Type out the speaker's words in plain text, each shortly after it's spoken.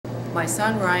My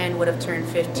son Ryan would have turned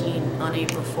 15 on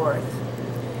April 4th.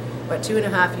 But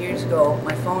 2.5 years ago,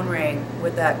 my phone rang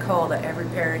with that call that every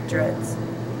parent dreads.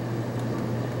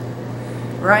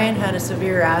 Ryan had a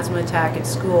severe asthma attack at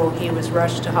school. He was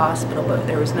rushed to hospital, but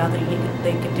there was nothing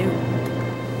they could do.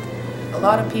 A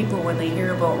lot of people, when they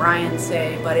hear about Ryan,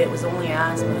 say, but it was only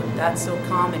asthma. That's so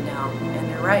common now, and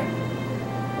they're right.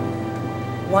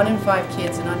 1 in 5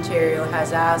 kids in Ontario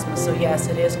has asthma, so yes,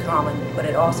 it is common, but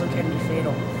it also can be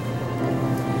fatal.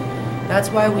 That's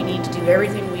why we need to do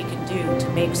everything we can do to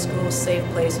make schools safe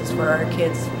places for our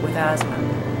kids with asthma.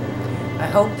 I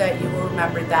hope that you will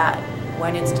remember that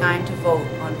when it's time to vote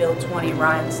on Bill 20,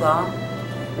 Ryan's Law.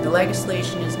 The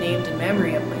legislation is named in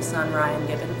memory of my son Ryan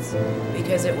Gibbons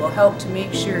because it will help to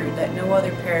make sure that no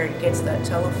other parent gets that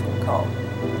telephone call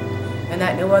and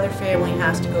that no other family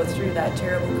has to go through that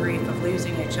terrible grief of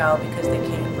losing a child because they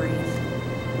can't breathe.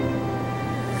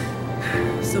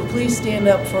 So please stand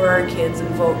up for our kids and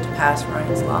vote to pass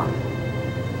Ryan's Law.